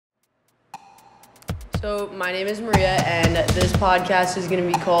So my name is Maria, and this podcast is going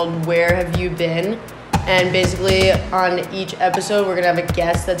to be called Where Have You Been? And basically on each episode, we're going to have a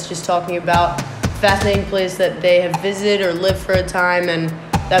guest that's just talking about fascinating place that they have visited or lived for a time, and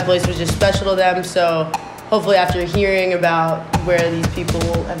that place was just special to them. So hopefully after hearing about where these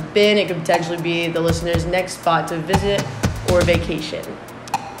people have been, it could potentially be the listener's next spot to visit or vacation.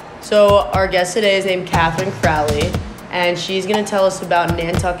 So our guest today is named Catherine Crowley, and she's going to tell us about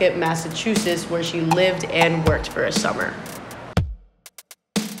Nantucket, Massachusetts, where she lived and worked for a summer.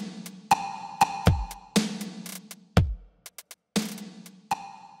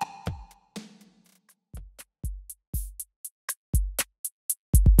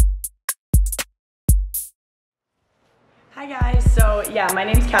 Hi guys, so my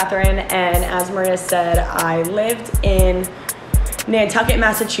name's Catherine, and as Maria said, I lived in Nantucket,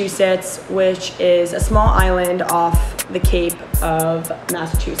 Massachusetts, which is a small island off the Cape of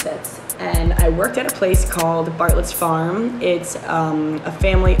Massachusetts. And I worked at a place called Bartlett's Farm. It's a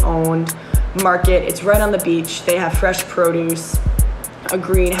family-owned market. It's right on the beach. They have fresh produce, a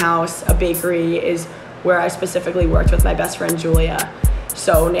greenhouse, a bakery is where I specifically worked with my best friend Julia.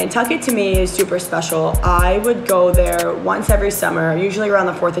 So Nantucket to me is super special. I would go there once every summer, usually around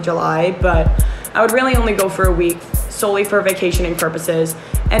the 4th of July, but I would really only go for a week, solely for vacationing purposes,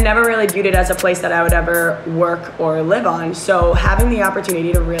 and never really viewed it as a place that I would ever work or live on. So having the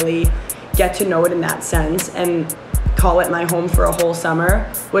opportunity to really get to know it in that sense and call it my home for a whole summer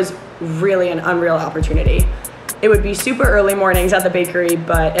was really an unreal opportunity. It would be super early mornings at the bakery,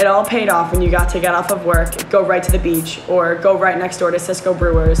 but it all paid off when you got to get off of work, go right to the beach, or go right next door to Cisco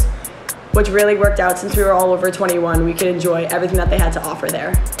Brewers, which really worked out since we were all over 21. We could enjoy everything that they had to offer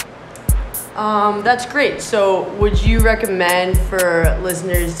there. That's great. So would you recommend for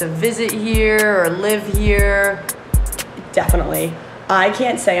listeners to visit here or live here? Definitely. I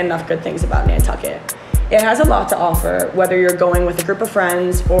can't say enough good things about Nantucket. It has a lot to offer, whether you're going with a group of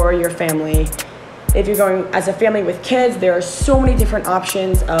friends or your family. If you're going as a family with kids, there are so many different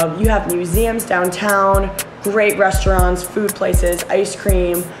options. You have museums downtown, great restaurants, food places, ice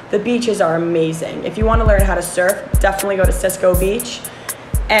cream. The beaches are amazing. If you want to learn how to surf, definitely go to Cisco Beach.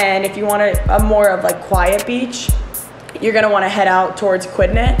 And if you want a more of like quiet beach, you're going to want to head out towards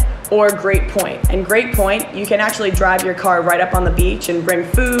Quidnet or Great Point. And Great Point, you can actually drive your car right up on the beach and bring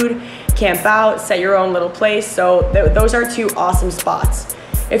food, camp out, set your own little place. So those are two awesome spots.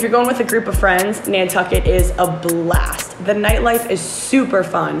 If you're going with a group of friends, Nantucket is a blast. The nightlife is super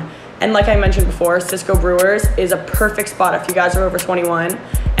fun. And like I mentioned before, Cisco Brewers is a perfect spot if you guys are over 21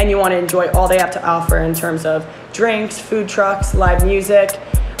 and you want to enjoy all they have to offer in terms of drinks, food trucks, live music.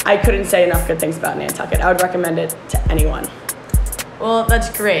 I couldn't say enough good things about Nantucket. I would recommend it to anyone. Well,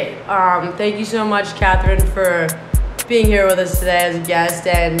 that's great. Thank you so much, Catherine, for being here with us today as a guest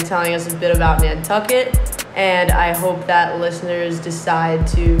and telling us a bit about Nantucket. And I hope that listeners decide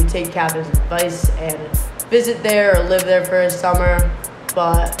to take Catherine's advice and visit there or live there for a summer.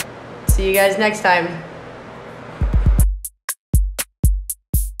 But see you guys next time.